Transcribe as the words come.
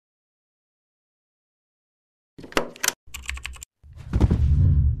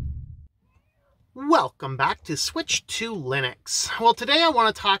Welcome back to Switch to Linux. Well, today I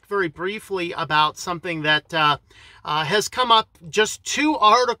want to talk very briefly about something that has come up. Just two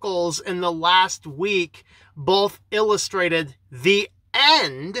articles in the last week, both illustrated the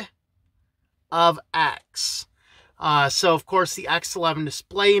end of X. So, of course, the X11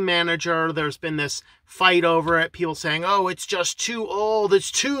 display manager, there's been this fight over it. People saying, oh, it's just too old, it's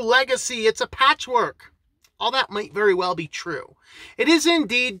too legacy, it's a patchwork. All that might very well be true. It is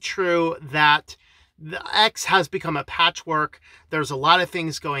indeed true that the X has become a patchwork. There's a lot of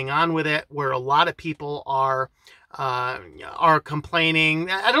things going on with it where a lot of people are complaining.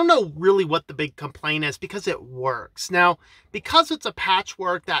 I don't know really what the big complaint is because it works. Now, because it's a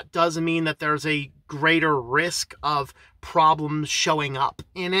patchwork, that doesn't mean that there's a greater risk of problems showing up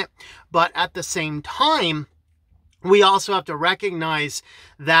in it. But at the same time, we also have to recognize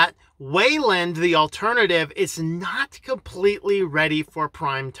that Wayland, the alternative, is not completely ready for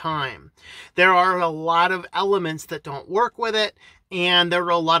prime time. There are a lot of elements that don't work with it, and there are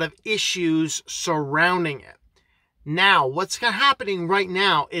a lot of issues surrounding it. Now, what's happening right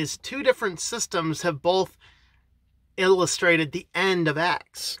now is two different systems have both illustrated the end of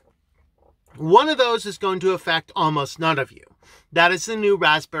X. One of those is going to affect almost none of you. That is the new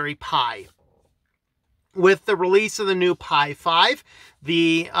Raspberry Pi. With the release of the new Pi 5,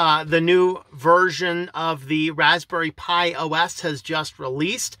 the new version of the Raspberry Pi OS has just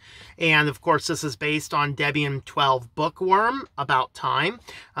released. And of course, this is based on Debian 12 Bookworm, about time.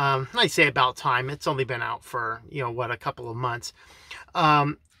 I say about time, it's only been out for, a couple of months.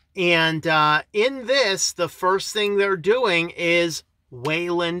 In this, the first thing they're doing is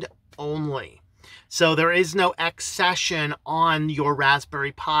Wayland only. So there is no X session on your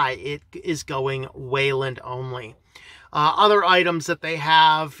Raspberry Pi. It is going Wayland only. Other items that they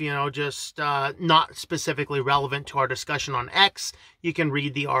have, just not specifically relevant to our discussion on X, you can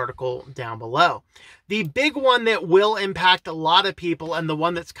read the article down below. The big one that will impact a lot of people, and the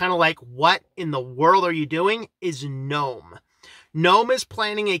one that's kind of like, what in the world are you doing, is Gnome. Gnome is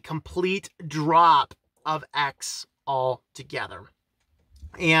planning a complete drop of X altogether.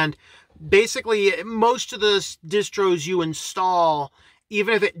 And basically, most of the distros you install,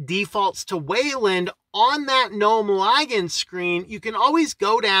 even if it defaults to Wayland, on that Gnome login screen, you can always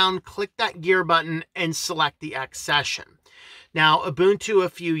go down, click that gear button, and select the X session. Now, Ubuntu a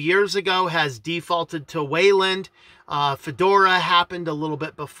few years ago has defaulted to Wayland. Fedora happened a little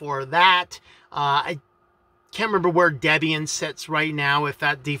bit before that. I can't remember where Debian sits right now, if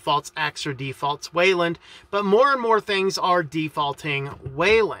that defaults X or defaults Wayland, but more and more things are defaulting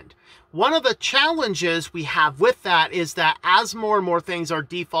Wayland. One of the challenges we have with that is that as more and more things are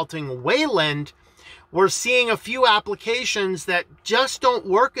defaulting Wayland, we're seeing a few applications that just don't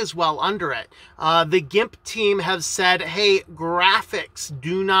work as well under it. The GIMP team have said, hey, graphics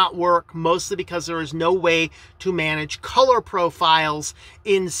do not work, mostly because there is no way to manage color profiles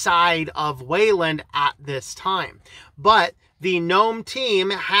inside of Wayland at this time. But the GNOME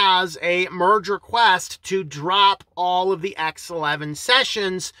team has a merge request to drop all of the X11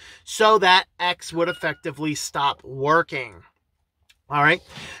 sessions so that X would effectively stop working. All right.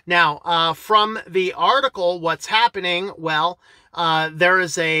 Now, from the article, what's happening? Well, there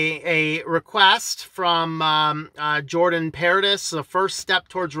is a request from Jordan Paradis, the first step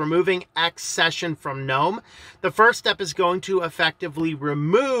towards removing X session from GNOME. The first step is going to effectively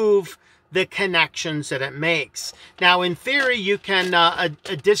remove the connections that it makes. Now, in theory, you can,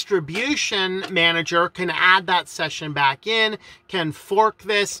 a distribution manager can add that session back in, can fork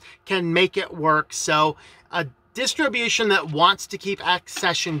this, can make it work. So a distribution that wants to keep X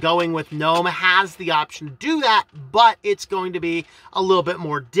session going with GNOME has the option to do that, but it's going to be a little bit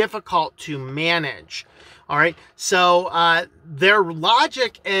more difficult to manage. All right, so their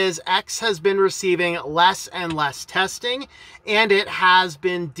logic is X has been receiving less and less testing, and it has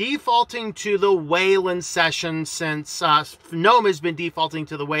been defaulting to the Wayland session since, GNOME has been defaulting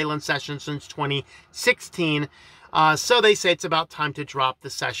to the Wayland session since 2016. So they say it's about time to drop the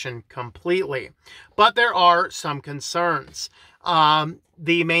session completely. But there are some concerns.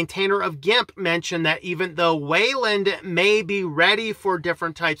 The maintainer of GIMP mentioned that even though Wayland may be ready for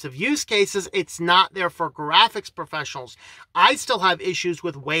different types of use cases, it's not there for graphics professionals. I still have issues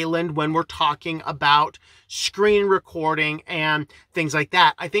with Wayland when we're talking about screen recording and things like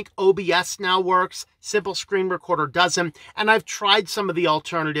that. I think OBS now works, Simple Screen Recorder doesn't, and I've tried some of the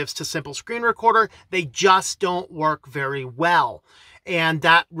alternatives to Simple Screen Recorder. They just don't work very well, and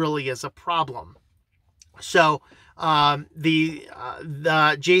that really is a problem. So The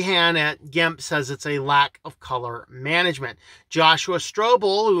Jihan at GIMP says it's a lack of color management. Joshua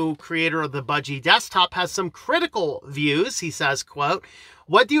Strobel, who creator of the Budgie desktop, has some critical views. He says, quote,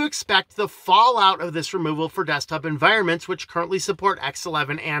 "What do you expect the fallout of this removal for desktop environments which currently support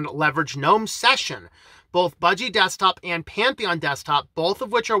X11 and leverage GNOME Session? Both Budgie Desktop and Pantheon Desktop, both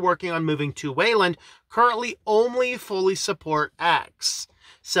of which are working on moving to Wayland, currently only fully support X."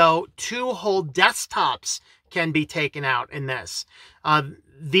 So 2 whole desktops can be taken out in this.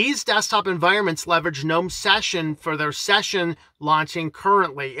 These desktop environments leverage GNOME Session for their session launching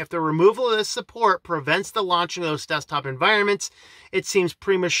currently. If the removal of this support prevents the launching of those desktop environments, it seems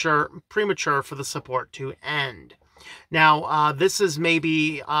premature for the support to end. Now, this is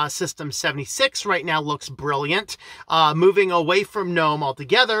maybe System 76 right now, looks brilliant, moving away from GNOME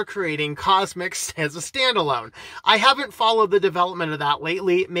altogether, creating Cosmix as a standalone. I haven't followed the development of that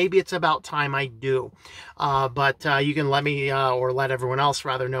lately. Maybe it's about time I do. But you can let me, or let everyone else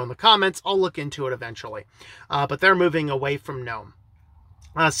rather, know in the comments. I'll look into it eventually. But they're moving away from GNOME.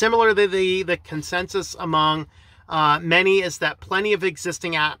 Similarly, the consensus among many is that plenty of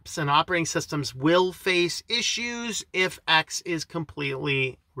existing apps and operating systems will face issues if X is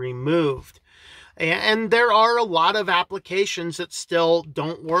completely removed. And there are a lot of applications that still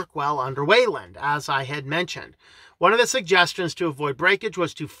don't work well under Wayland, as I had mentioned. One of the suggestions to avoid breakage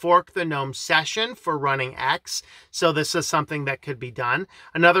was to fork the GNOME session for running X. So this is something that could be done.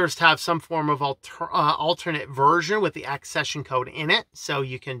 Another is to have some form of alternate version with the X session code in it. So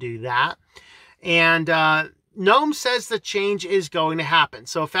you can do that. And GNOME says the change is going to happen.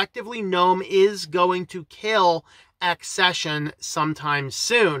 So effectively, GNOME is going to kill X session sometime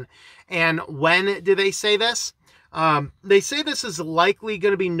soon. And when do they say this? They say this is likely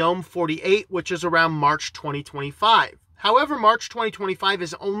going to be GNOME 48, which is around March 2025. However, March 2025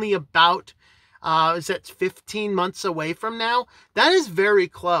 is only about, is it 15 months away from now? That is very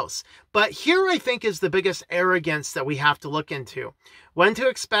close. But here I think is the biggest arrogance that we have to look into. When to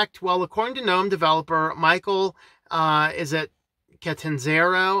expect? Well, according to GNOME developer Michael,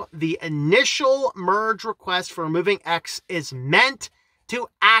 Catanzaro, the initial merge request for removing X is meant to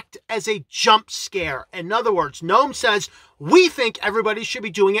act as a jump scare. In other words, GNOME says, we think everybody should be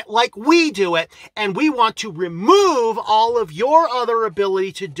doing it like we do it, and we want to remove all of your other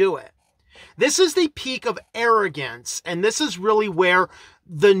ability to do it. This is the peak of arrogance, and this is really where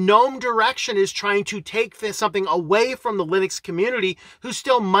the GNOME direction is trying to take something away from the Linux community who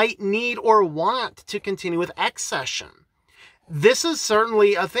still might need or want to continue with X session. This is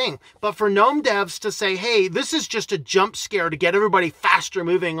certainly a thing, but for GNOME devs to say, hey, this is just a jump scare to get everybody faster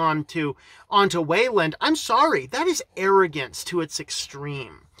moving onto Wayland, I'm sorry, that is arrogance to its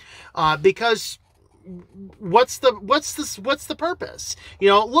extreme. Because what's the purpose? You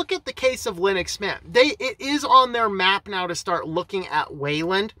know, look at the case of Linux Mint. It is on their map now to start looking at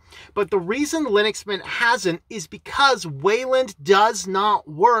Wayland, but the reason Linux Mint hasn't is because Wayland does not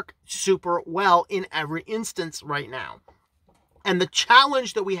work super well in every instance right now. And the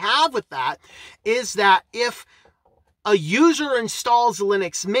challenge that we have with that is that if a user installs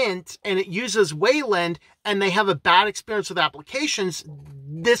Linux Mint and it uses Wayland and they have a bad experience with applications,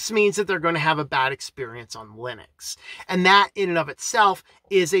 this means that they're going to have a bad experience on Linux. And that in and of itself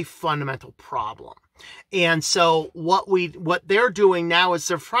is a fundamental problem. And so what they're doing now is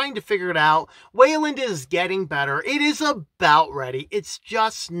they're trying to figure it out. Wayland is getting better. It is about ready. It's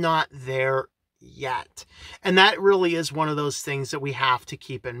just not there yet. And that really is one of those things that we have to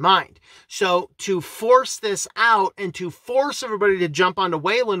keep in mind. So to force this out and to force everybody to jump onto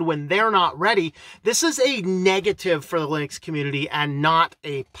Wayland when they're not ready, this is a negative for the Linux community and not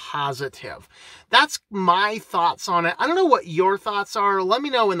a positive. That's my thoughts on it. I don't know what your thoughts are. Let me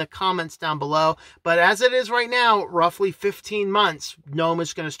know in the comments down below. But as it is right now, roughly 15 months, GNOME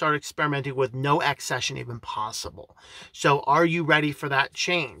is going to start experimenting with no X session even possible. So are you ready for that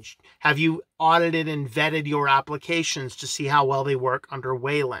change? Have you audited and vetted your applications to see how well they work under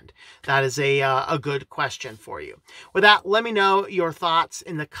Wayland? That is a good question for you. With that, let me know your thoughts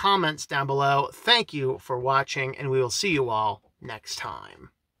in the comments down below. Thank you for watching, and we will see you all next time.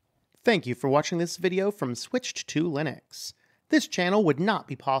 Thank you for watching this video from Switched to Linux. This channel would not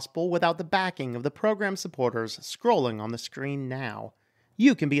be possible without the backing of the program supporters scrolling on the screen now.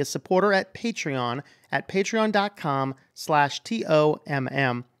 You can be a supporter at Patreon at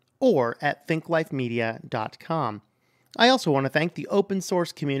patreon.com/TOMM or at thinklifemedia.com. I also want to thank the open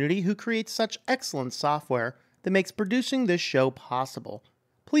source community who creates such excellent software that makes producing this show possible.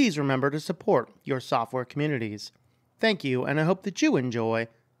 Please remember to support your software communities. Thank you, and I hope that you enjoy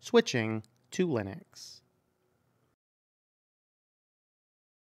switching to Linux.